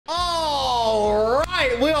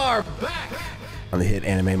right, we are back on the hit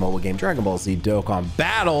anime mobile game Dragon Ball Z Dokkan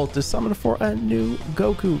Battle to summon for a new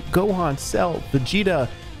Goku, Gohan, Cell, Vegeta,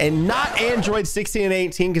 and not Android 16 and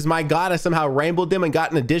 18 because my god, I somehow rainbowed them and got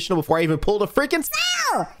an additional before I even pulled a freaking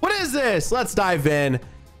Cell. What is this? Let's dive in.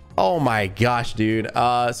 Oh my gosh, dude.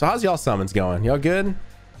 So how's y'all summons going? Y'all good?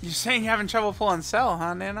 You're saying you're having trouble pulling Cell,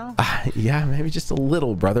 huh, Nano? Yeah, maybe just a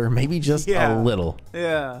little, brother. Maybe just a little.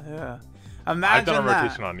 Yeah. Imagine I've done a that.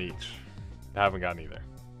 rotation on each. I haven't gotten either.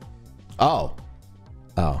 Oh,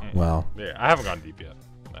 well. Yeah, I haven't gone deep yet.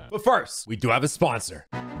 No. But first, we do have a sponsor.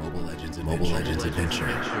 Mobile Legends Adventure.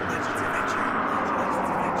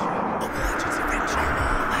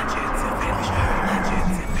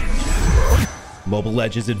 Mobile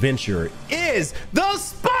Legends Adventure is the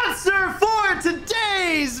sponsor for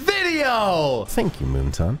today's video. Thank you,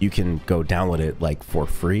 Moonton. You can go download it like for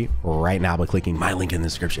free right now by clicking my link in the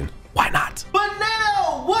description. Why not? But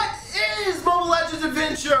now, what is Mobile Legends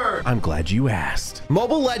Adventure? I'm glad you asked.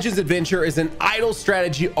 Mobile Legends Adventure is an idle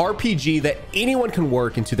strategy RPG that anyone can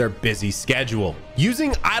work into their busy schedule.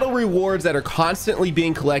 Using idle rewards that are constantly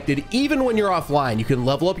being collected, even when you're offline, you can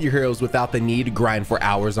level up your heroes without the need to grind for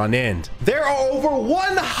hours on end. There are over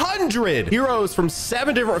 100 heroes from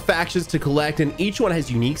 7 different factions to collect, and each one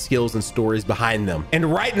has unique skills and stories behind them. And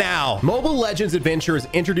right now, Mobile Legends Adventure is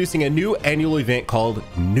introducing a new annual event called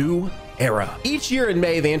New Era. Each year in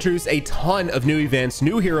May, they introduce a ton of new events,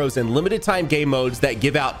 new heroes, and limited time game modes that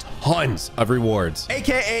give out tons of rewards.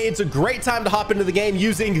 AKA, it's a great time to hop into the game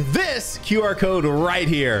using this QR code right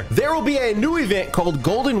here. There will be a new event called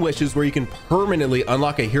Golden Wishes where you can permanently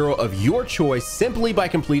unlock a hero of your choice simply by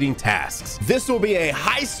completing tasks. This will be a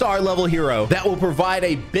high star level hero that will provide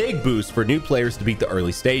a big boost for new players to beat the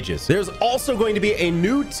early stages. There's also going to be a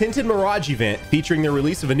new Tinted Mirage event featuring the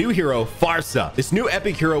release of a new hero, Farsa. This new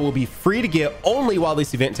epic hero will be free to get only while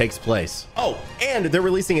this event takes place. Oh, and they're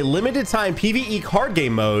releasing a limited time PvE card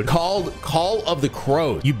game mode called Call of the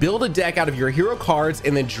Crows. You build a deck out of your hero cards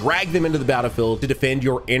and then drag them into the battlefield to defend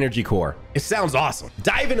your energy core. It sounds awesome.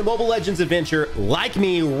 Dive into Mobile Legends Adventure like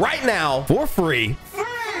me right now for free.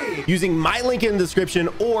 Using my link in the description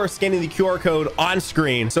or scanning the QR code on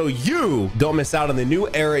screen so you don't miss out on the New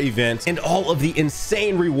Era event and all of the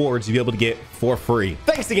insane rewards you'll be able to get for free.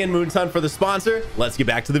 Thanks again, Moonton, for the sponsor. Let's get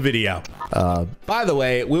back to the video. By the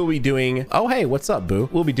way, we'll be doing, oh, hey, what's up, boo?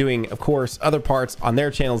 We'll be doing, of course, other parts on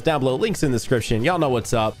their channels down below. Links in the description. Y'all know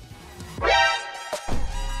what's up.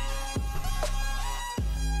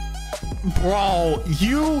 Bro,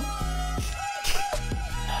 you...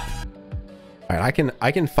 All right,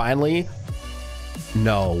 I can finally.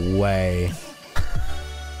 No way.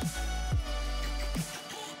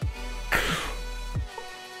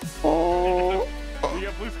 Oh. We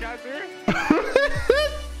got blue skies here?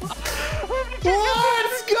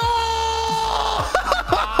 Let's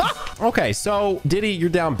go! Okay, so Diddy, you're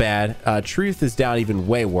down bad. Truth is down even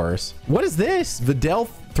way worse. What is this? Videl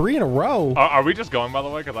 3 in a row. Are we just going, by the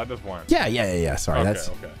way? Because I just won. Yeah. Sorry, okay, that's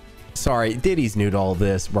okay. Sorry, Diddy's new to all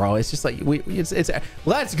this, bro. It's just like it's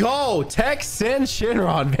let's go. Tech Sin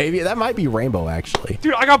Shinron, baby. That might be Rainbow, actually.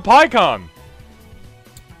 Dude, I got PyCon.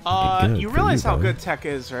 You realize how good Tech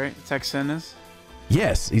is, right? Tech Sin is.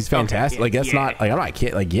 Yes, he's fantastic. Okay, like that's not like I'm not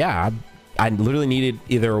kidding. Like I literally needed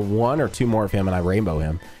either 1 or 2 more of him, and I rainbow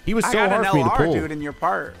him. He was so hard for me to pull. Dude, in your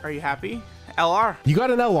part. Are you happy? LR. You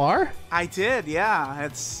got an LR? I did, yeah.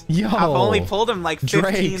 It's Yo, I've only pulled him like 15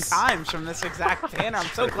 Drake's. times from this exact banner. I'm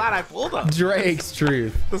so glad I pulled him. Drake's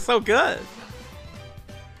Truth. It's so good.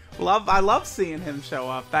 I love seeing him show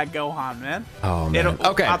up. That Gohan, man. Oh man.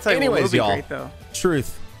 Okay. I'll tell you Anyways, what will be y'all. great though.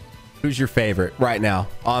 Truth. Who's your favorite right now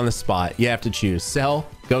on the spot? You have to choose. Cell,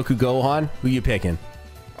 Goku, Gohan. Who you picking?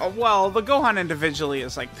 Well, the Gohan individually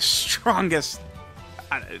is like the strongest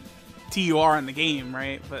TUR in the game,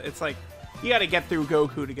 right? But it's like you got to get through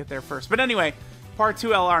Goku to get there first. But anyway, part 2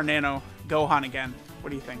 LR Nano Gohan again. What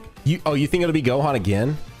do you think? You think it'll be Gohan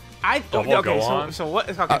again? Gohan? So what?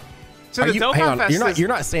 Okay. So the Dokkan hang on. Fest You're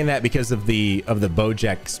not saying that because of the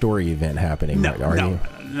BoJack story event happening, no, are you?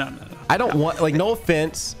 No. I don't want, like, no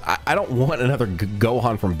offense, I don't want another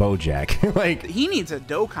Gohan from BoJack. Like, he needs a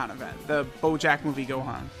Dokkan event, the BoJack movie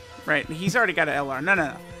Gohan, right? He's already got an LR.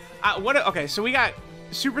 No. Okay, so we got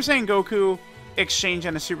Super Saiyan Goku exchange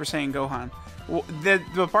and a Super Saiyan Gohan.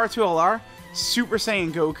 The part 2 LR, Super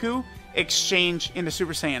Saiyan Goku exchange into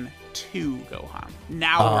Super Saiyan 2 Gohan.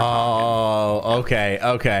 Now we're talking.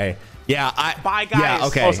 Okay. Yeah, bye guys. Yeah,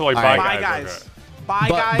 okay. Also like bye guys. Okay. Bye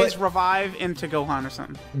guys, revive into Gohan or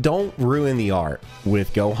something. Don't ruin the art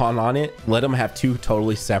with Gohan on it. Let them have 2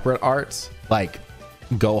 totally separate arts, like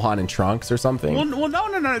Gohan and Trunks or something. Well,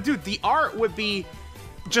 no, dude. The art would be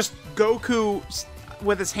just Goku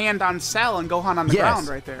with his hand on Cell and Gohan on the ground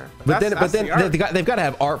right there. But then they've got to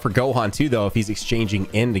have art for Gohan too, though, if he's exchanging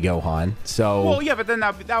into Gohan. So well, yeah, but then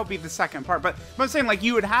that would be the second part. But I'm saying like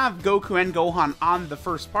you would have Goku and Gohan on the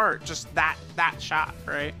first part, just that shot,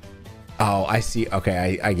 right? Oh, I see.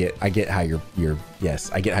 Okay, I get how you're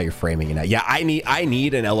yes, I get how you're framing it now. Yeah, I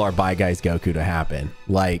need an LR Bye Guys Goku to happen.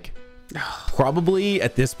 Like probably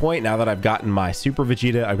at this point, now that I've gotten my Super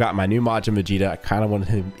Vegeta, I've got my new Majin Vegeta, I kind of want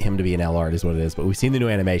him to be an LR, is what it is. But we've seen the new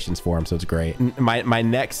animations for him, so it's great. My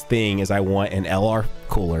next thing is I want an LR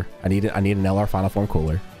cooler. I need an LR Final Form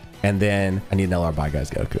cooler, and then I need an LR Bye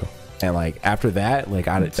Guys Goku. And like after that, like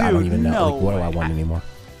I don't even know like, what do I want anymore.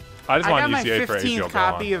 I got my 15th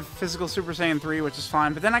copy of Physical Super Saiyan 3, which is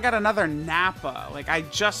fine, but then I got another Nappa. Like, I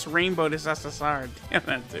just rainbowed his SSR. Damn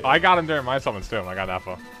it, dude. I got him during my summons, too, and I got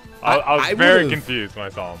Nappa. I was very confused when I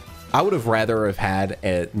saw him. I would have rather have had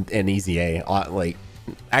an EZA. Like,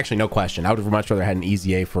 actually, no question. I would have much rather had an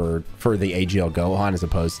EZA for the AGL Gohan as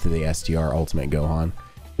opposed to the STR Ultimate Gohan.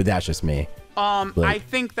 But that's just me. I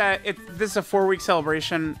think that this is a 4-week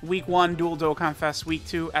celebration. Week 1, Dual Dokkan Fest. Week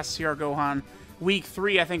 2, STR Gohan. Week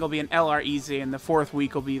 3, I think, will be an LR EZ, and the 4th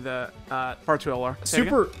week will be the Part 2 LR.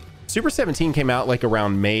 Super 17 came out like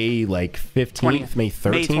around May 15th, 20th. May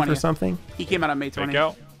 13th or something. He came out on May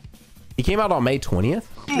 20th. He came out on May 20th?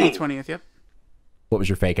 May 20th, yep. What was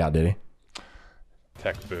your fake out, did he?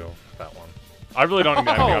 Tech Boo, that one. I really don't need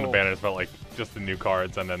anything on the banners, but like just the new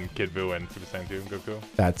cards and then Kid Buu and Super Saiyan 2 Goku.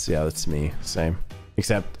 That's me. Same.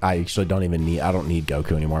 Except I actually don't need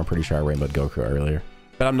Goku anymore. I'm pretty sure I rainbowed Goku earlier.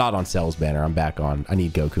 But I'm not on Cell's banner. I'm back on. I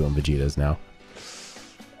need Goku and Vegeta's now.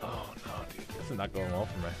 Oh no, dude, this is not going well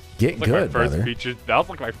for me. Get like good, my first brother. That was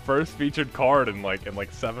like my first featured card in like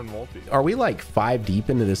 7 multis. Are we like 5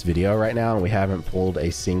 deep into this video right now and we haven't pulled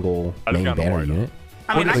a single main banner unit?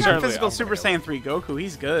 I mean, I got Physical Super Saiyan 3 Goku.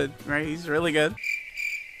 He's good, right? He's really good.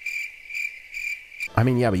 I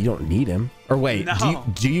mean, yeah, but you don't need him. Or wait, no.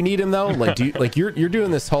 do you need him though? Like, you're doing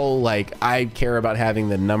this whole like I care about having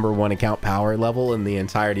the #1 account power level in the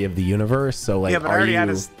entirety of the universe. So like, yeah, but I already had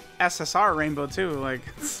his SSR rainbow too. Like,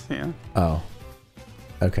 yeah. Oh,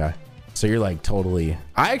 okay. So you're like totally.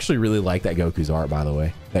 I actually really like that Goku's art, by the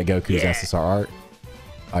way. That Goku's SSR art.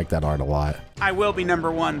 I like that art a lot. I will be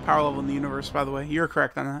 #1 power level in the universe, by the way. You're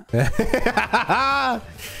correct on that.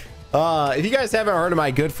 If you guys haven't heard of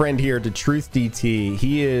my good friend here, the Truth DT,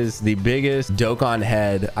 he is the biggest Dokkan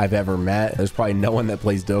head I've ever met. There's probably no one that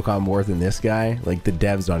plays Dokkan more than this guy. Like the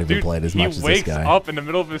devs don't even play it as much as this guy. He wakes up in the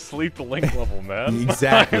middle of his sleep to link level, man.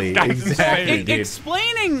 Exactly, exactly.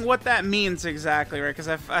 Explaining what that means exactly, right?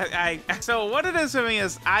 Because so what it is for me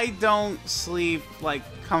is I don't sleep like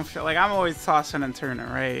comfortable. Like I'm always tossing and turning,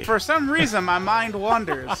 right? For some reason, my mind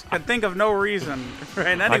wanders. Could think of no reason, right?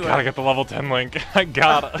 Anyway, I gotta get the level 10 link. I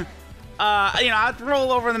gotta. You know, I'd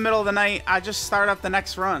roll over in the middle of the night. I just start up the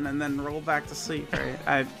next run and then roll back to sleep,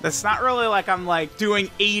 right? That's not really like I'm like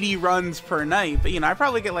doing 80 runs per night, but you know, I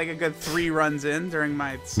probably get like a good 3 runs in during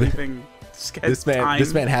my sleeping this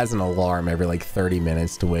man has an alarm every like 30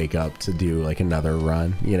 minutes to wake up to do like another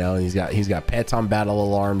run, you know. And he's got pets on battle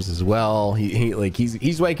alarms as well.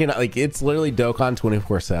 He's waking up like it's literally Dokkan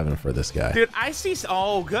 24/7 for this guy. Dude, I see.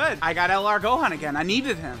 Oh, good. I got LR Gohan again. I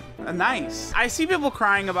needed him. Nice. I see people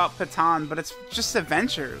crying about Patan, but it's just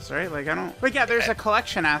adventures, right? Like I don't. Like yeah, there's a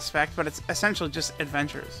collection aspect, but it's essentially just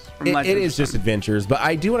adventures. From it is just adventures, but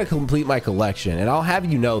I do want to complete my collection, and I'll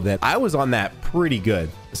have you know that I was on that pretty good,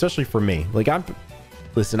 especially for me. Like I'm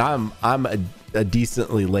a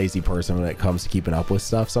decently lazy person when it comes to keeping up with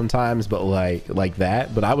stuff sometimes, but like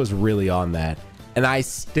that. But I was really on that, and I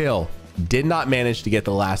still did not manage to get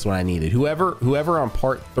the last one I needed. Whoever on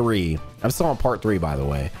part 3, I'm still on part 3 by the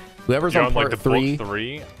way. Whoever's on part 3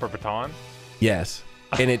 for Patan. Yes.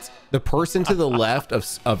 And it's the person to the left of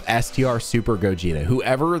STR Super Gogeta.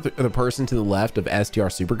 Whoever the person to the left of STR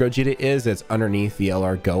Super Gogeta is, that's underneath the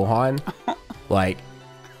LR Gohan. Like,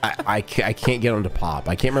 I can't get him to pop.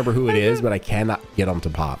 I can't remember who it is, but I cannot get him to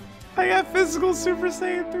pop. I got Physical Super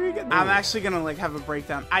Saiyan 3. I'm actually gonna like have a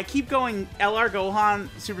breakdown. I keep going LR Gohan,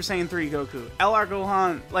 Super Saiyan 3 Goku. LR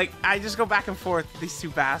Gohan, like I just go back and forth. These two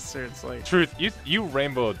bastards, like. Truth, you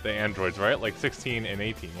rainbowed the androids, right? Like 16 and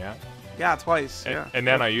 18, yeah. Yeah, twice. And, yeah. And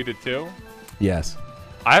then you did too? Yes.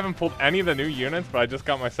 I haven't pulled any of the new units, but I just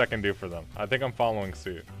got my second due for them. I think I'm following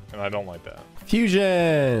suit, and I don't like that.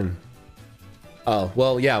 Fusion. Oh,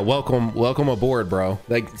 well, yeah, welcome aboard, bro.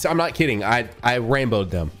 Like, I'm not kidding. I rainbowed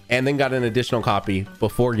them and then got an additional copy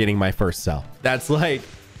before getting my first cell. That's like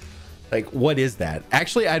what is that?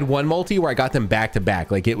 Actually, I had one multi where I got them back to back.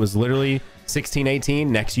 Like, it was literally 16-18,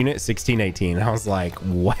 next unit 16-18. I was like,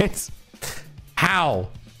 what? How?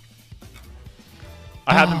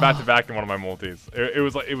 I had them back to back in one of my multis. It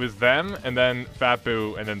was like it was them and then Fat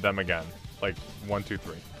Boo and then them again. Like 1, 2,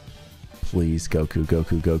 3. Please, Goku,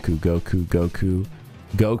 Goku, Goku, Goku, Goku,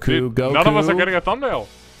 Goku, Dude, Goku. none of us are getting a thumbnail.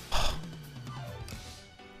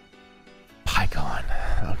 Pycon.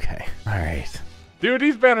 Okay. All right. Dude,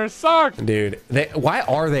 these banners suck. Dude, why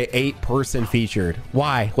are they 8-person featured?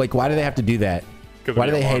 Why? Like, why do they have to do that? Why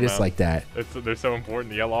do they hate us like that? They're so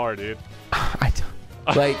important. The LR, dude. I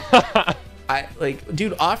don't, like,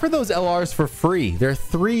 dude, offer those LRs for free. They're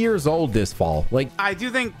 3 years old this fall. Like, I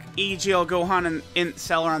do think EGL Gohan and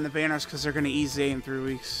Cell are on the banners because they're going to ease in 3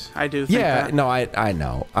 weeks. I do think that. No, I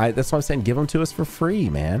know. That's what I'm saying. Give them to us for free,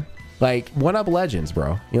 man. Like, one up Legends,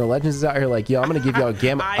 bro. You know, Legends is out here like, yo, I'm gonna give y'all a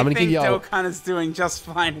gamma. I'm gonna give y'all. Dokkan is doing just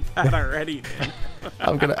fine at that already, dude.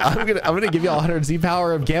 I'm gonna give y'all 100 Z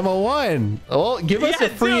power of Gamma 1. Well, give us a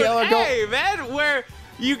free dude, LR. Hey, man, where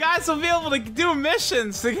you guys will be able to do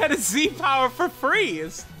missions to get a Z power for free.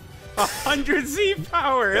 It's 100 Z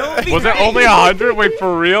power. Was it only 100? Wait,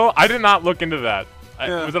 for real? I did not look into that.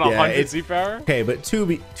 Was it 100 Z power? Okay, but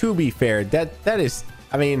to be fair, that is,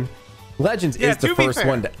 I mean, Legends is the first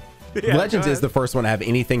one to. Yeah, Legends is the first one to have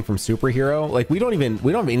anything from Superhero. Like, we don't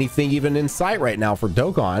have anything even in sight right now for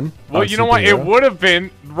Dokkan. Well, you know what? It would have been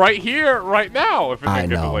right here, right now, if it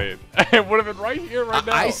didn't get delayed. It would have been right here, right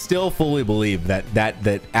now. I still fully believe that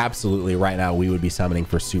absolutely right now we would be summoning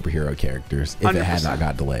for superhero characters if 100%. It had not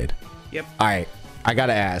got delayed. Yep. All right, I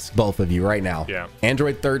gotta ask both of you right now. Yeah.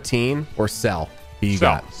 Android 13 or Cell? Who you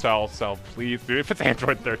got? Cell, please, dude. If it's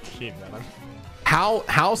Android 13, then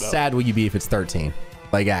how sad will you be if it's 13?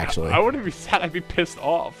 Like, actually, I wouldn't be sad. I'd be pissed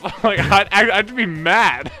off. Like, I'd be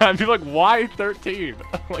mad. I'd be like, why 13?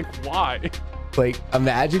 Like, why? Like,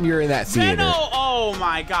 imagine you're in that theater. Oh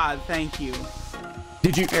my God! Thank you.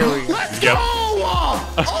 Did you? Let's go!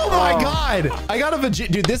 Oh my God! I got a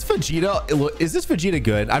Vegeta. Dude, this Vegeta, is this Vegeta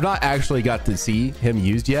good? I've not actually got to see him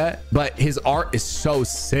used yet, but his art is so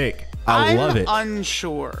sick. I love it. I'm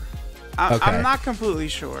unsure. I'm not completely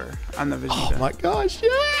sure on the Vegeta. Oh my gosh,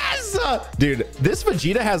 yes! Dude, this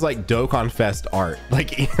Vegeta has like Dokkan Fest art.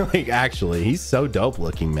 Like actually, he's so dope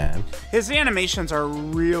looking, man. His animations are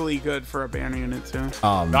really good for a banner unit too.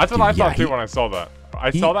 That's what I thought too when I saw that. I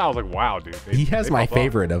saw that, I was like, wow, dude. He has my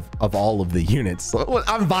favorite of all of the units.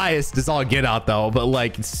 I'm biased as all get out though, but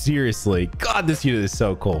like, seriously, God, this unit is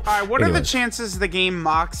so cool. All right, what are the chances the game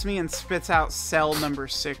mocks me and spits out Cell number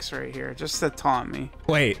 6 right here, just to taunt me?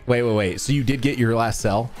 Wait. So you did get your last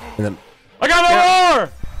Cell? And then I got more!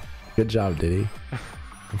 Good job, Diddy.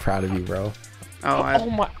 I'm proud of you, bro. Oh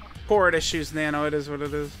my. Port issues, Nano. It is what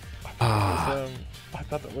it is. I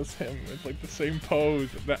thought that was him. It's like the same pose.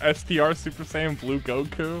 The STR Super Saiyan Blue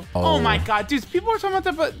Goku. Oh my God, dudes! People are talking about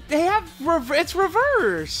that, but they have it's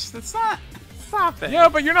reverse. That's not. Stop it. Yeah,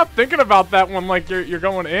 but you're not thinking about that when like you're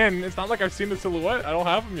going in. It's not like I've seen the silhouette. I don't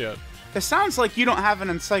have him yet. It sounds like you don't have an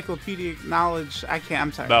encyclopedic knowledge.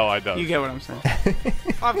 I'm sorry. No, I don't. You get what I'm saying.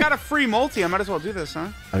 Well, I've got a free multi. I might as well do this, huh?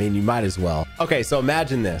 I mean, you might as well. Okay, so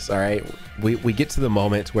imagine this, all right? We get to the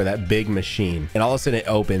moment where that big machine, and all of a sudden it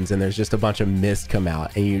opens, and there's just a bunch of mist come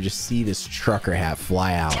out, and you just see this trucker hat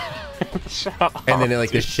fly out. And then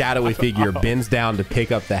like the shadowy figure bends down to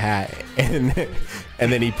pick up the hat, and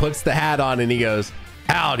then he puts the hat on, and he goes,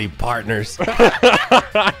 "Howdy, partners."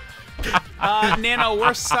 Nano,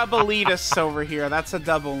 we're sub-elitists over here. That's a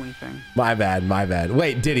dub only thing. My bad.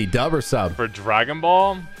 Wait, did he dub or sub? For Dragon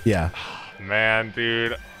Ball? Yeah. Man,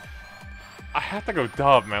 dude. I have to go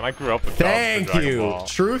dub, man. I grew up with Thank you.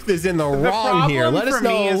 Truth is in the wrong here. Let us know. The problem for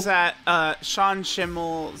me is that Sean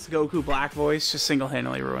Schimmel's Goku Black voice just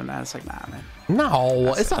single-handedly ruined that. It's like, nah, man.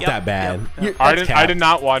 No, it's not that bad. Yep. I did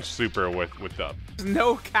not watch Super with dub.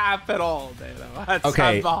 No cap at all, Dano. That's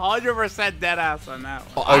okay. I'm 100% dead ass on that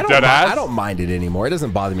one. I don't mind it anymore. It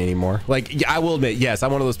doesn't bother me anymore. Like, I will admit, yes,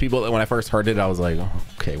 I'm one of those people that when I first heard it, I was like, oh,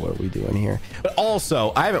 okay, what are we doing here? But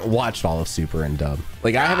also, I haven't watched all of Super and dub.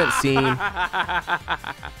 Like, I haven't seen. I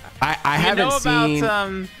haven't seen.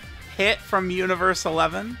 About Hit from Universe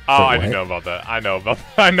 11? Oh, I didn't know about that. I know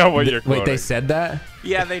what you're quoting. Wait, they said that?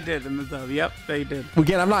 Yeah, they did in the dub. Yep, they did.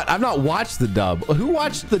 Again, I've not watched the dub. Who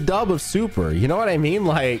watched the dub of Super? You know what I mean?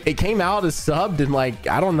 Like, it came out as subbed, and like,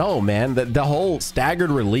 I don't know, man. The whole staggered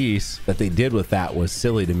release that they did with that was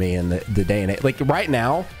silly to me in the day and age. Like right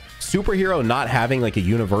now, Superhero not having like a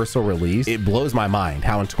universal release, it blows my mind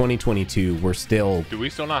how in 2022 we're still. Do we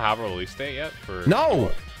still not have a release date yet?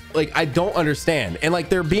 No. Like, I don't understand. And like,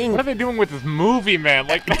 they're being. What are they doing with this movie, man?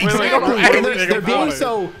 Like, exactly. They're being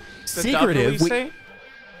so secretive.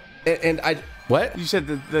 What? You said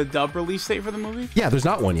the dub release date for the movie? Yeah, there's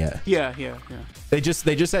not one yet. Yeah. They just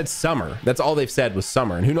said summer. That's all they've said was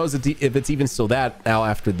summer. And who knows if it's even still that now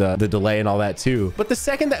after the delay and all that too. But the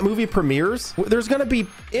second that movie premieres, there's going to be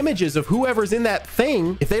images of whoever's in that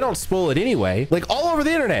thing, if they don't spoil it anyway, like all over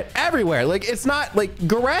the internet, everywhere. Like it's not like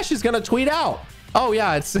Garesh is going to tweet out. Oh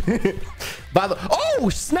yeah, it's by the, oh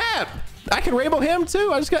snap. I can rainbow him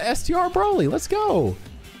too. I just got STR Broly. Let's go.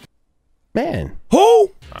 Man.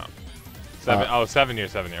 Who? Oh. 7 year.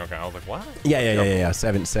 Okay. I was like, what? Yeah.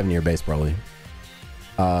 7 year base Broly.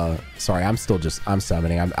 Sorry, I'm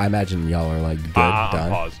summoning. I imagine y'all are like good, done.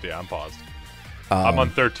 I'm paused. Yeah, I'm paused. I'm on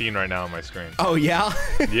 13 right now on my screen. Oh yeah?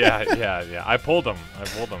 yeah. I pulled him.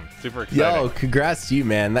 Super exciting. Yo, congrats to you,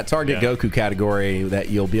 man. That target Goku category that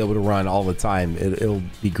you'll be able to run all the time. It'll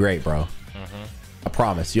be great, bro. I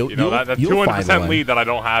promise. You'll that you'll 200% lead that I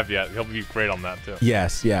don't have yet. He'll be great on that too.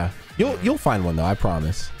 Yes, yeah. You'll find one though. I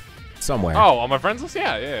promise. Somewhere. Oh, on my friends list?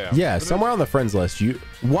 Yeah. Yeah, somewhere on the friends list.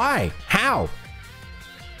 Why? How?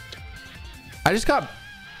 I just got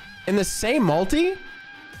in the same multi. I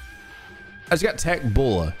just got Tech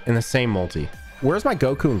Bulla in the same multi. Where's my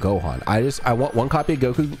Goku and Gohan? I want one copy of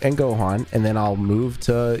Goku and Gohan, and then I'll move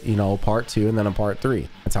to part 2 and then a part 3.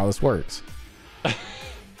 That's how this works.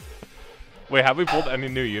 Wait, have we pulled any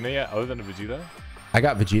new unit yet other than Vegeta? I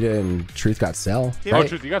got Vegeta and Truth got Cell. Yeah. Right? Oh,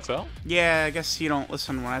 Truth, you got Cell? Yeah, I guess you don't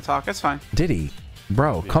listen when I talk. That's fine. Did he?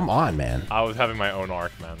 Bro, come on, man. I was having my own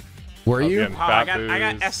arc, man. Were you? Oh, I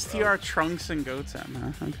got STR Trunks and Goten.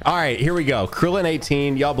 Huh? Okay. All right, here we go. Krillin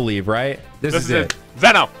 18. Y'all believe, right? This is it.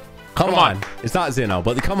 Zeno. Come on. It's not Zeno,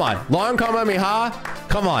 but come on. Long Kamehameha.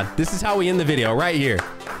 Come on. This is how we end the video right here.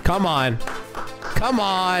 Come on. Come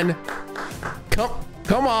on.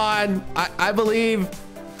 Come on. I believe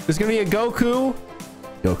there's going to be a Goku.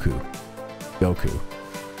 Goku.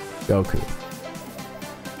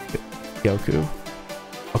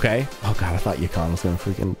 Okay. Oh, God. I thought Yukon was going to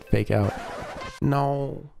freaking fake out.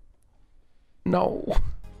 No.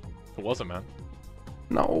 It wasn't, man.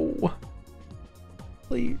 No.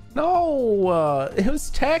 Please. No. It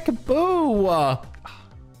was Tech Boo. All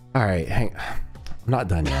right. I'm not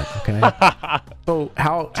done yet. Okay. So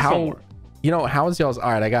how how's y'all's?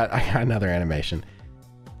 All right. I got another animation.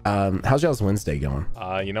 How's y'all's Wednesday going?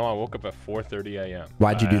 I woke up at 4:30 a.m.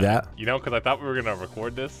 Why'd you do that? Because I thought we were gonna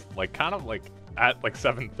record this kind of at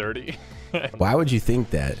 7:30. Why would you think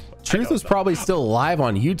that? Truth was probably still live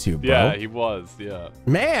on YouTube, bro. Yeah, he was. Yeah.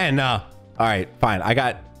 Man. All right, fine. I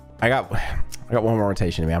got one more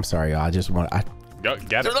rotation to me. I'm sorry, y'all. I just want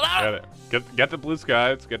get it. Get the blue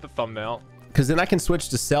skies. Get the thumbnail. Because then I can switch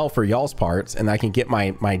to Cell for y'all's parts, and I can get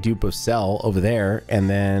my dupe of Cell over there, and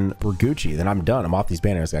then we're Gucci. Then I'm done. I'm off these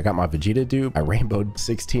banners. I got my Vegeta dupe. I rainbowed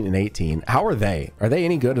 16 and 18. How are they? Are they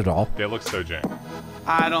any good at all? They look so jank.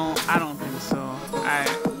 I don't think so.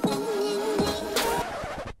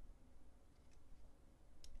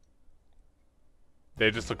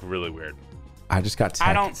 They just look really weird. I just got Tech.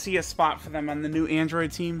 I don't see a spot for them on the new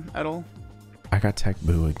Android team at all. I got Tech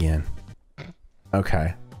Boo again.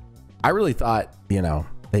 Okay. I really thought,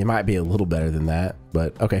 they might be a little better than that,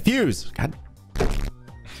 but okay. Fuse. God.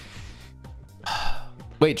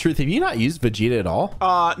 Wait, Truth, have you not used Vegeta at all?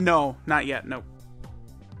 No, not yet. Nope.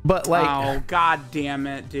 But oh, god damn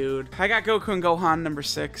it, dude. I got Goku and Gohan number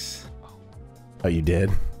 6. Oh, you did?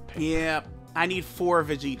 Yep. I need 4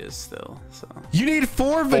 Vegetas still. So. You need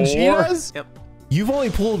 4 Vegetas? Yep. You've only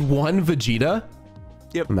pulled 1 Vegeta?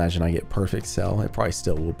 Yep. Imagine I get perfect Cell. It probably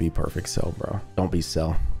still will be perfect Cell, bro. Don't be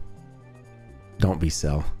Cell. Don't be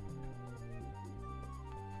Cell.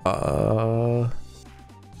 HL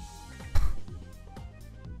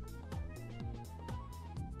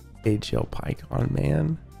Pycon,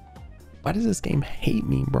 man. Why does this game hate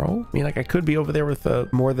me, bro? I mean, I could be over there with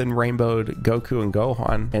more than rainbowed Goku and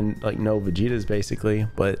Gohan and no Vegetas basically,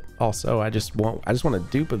 but also I just want a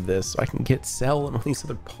dupe of this so I can get Cell and all these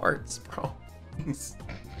other parts, bro.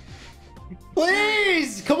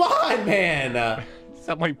 Please, come on, man.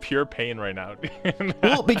 I'm like pure pain right now.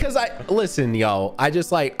 Well, because listen, yo, I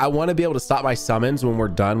want to be able to stop my summons when we're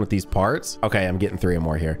done with these parts. Okay, I'm getting 3 or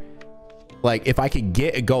more here. Like, if I could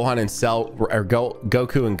get a Gohan and Cell or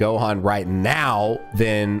Goku and Gohan right now,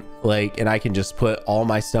 then and I can just put all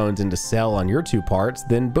my stones into Cell on your 2 parts,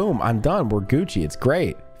 then boom, I'm done. We're Gucci. It's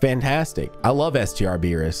great. Fantastic. I love STR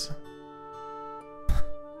Beerus.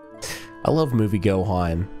 I love movie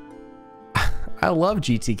Gohan. I love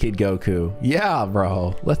GT Kid Goku. Yeah,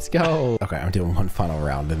 bro. Let's go. Okay, I'm doing one final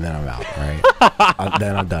round and then I'm out, all right?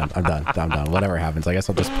 Then I'm done. I'm done. Whatever happens. I guess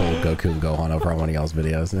I'll just pull Goku and Gohan over on one of y'all's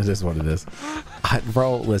videos. This is what it is.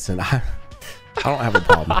 Bro, listen. I don't have a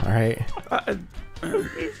problem, all right?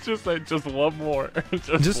 It's just like, just one more.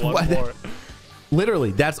 Just one more.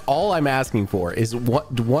 Literally, that's all I'm asking for is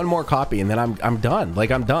one more copy, and then I'm done.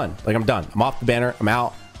 Like I'm done. I'm off the banner. I'm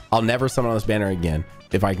out. I'll never summon on this banner again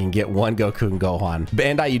if I can get one Goku and Gohan.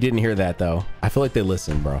 Bandai, you didn't hear that though. I feel like they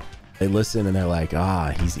listen, bro. They listen and they're like,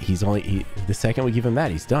 he's only the second we give him that,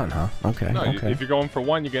 he's done, huh? Okay. No, okay. if you're going for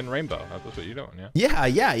one, you're getting Rainbow. That's what you're doing, yeah.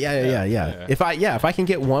 Yeah. If I can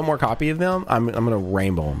get one more copy of them, I'm gonna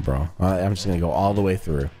rainbow them, bro. I'm just gonna go all the way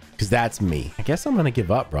through. Because that's me. I guess I'm gonna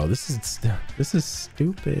give up, bro. This is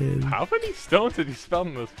stupid. How many stones did he spell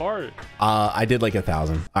in this part? I did like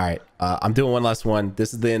 1,000. All right, I'm doing one last one.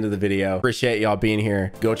 This is the end of the video. Appreciate y'all being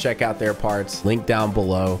here. Go check out their parts. Link down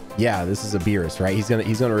below. Yeah, this is a Beerus, right? He's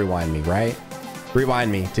gonna rewind me, right?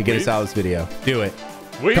 Rewind me to get us out of this video. Do it.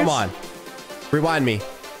 Please? Come on. Rewind me.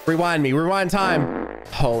 Rewind me. Rewind time.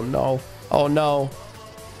 Oh no. Oh no.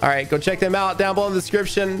 All right, go check them out down below in the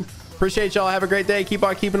description. Appreciate y'all. Have a great day. Keep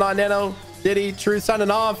on keeping on. Nano, Diddy, Truth signing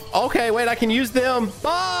off. Okay, wait, I can use them.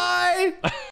 Bye.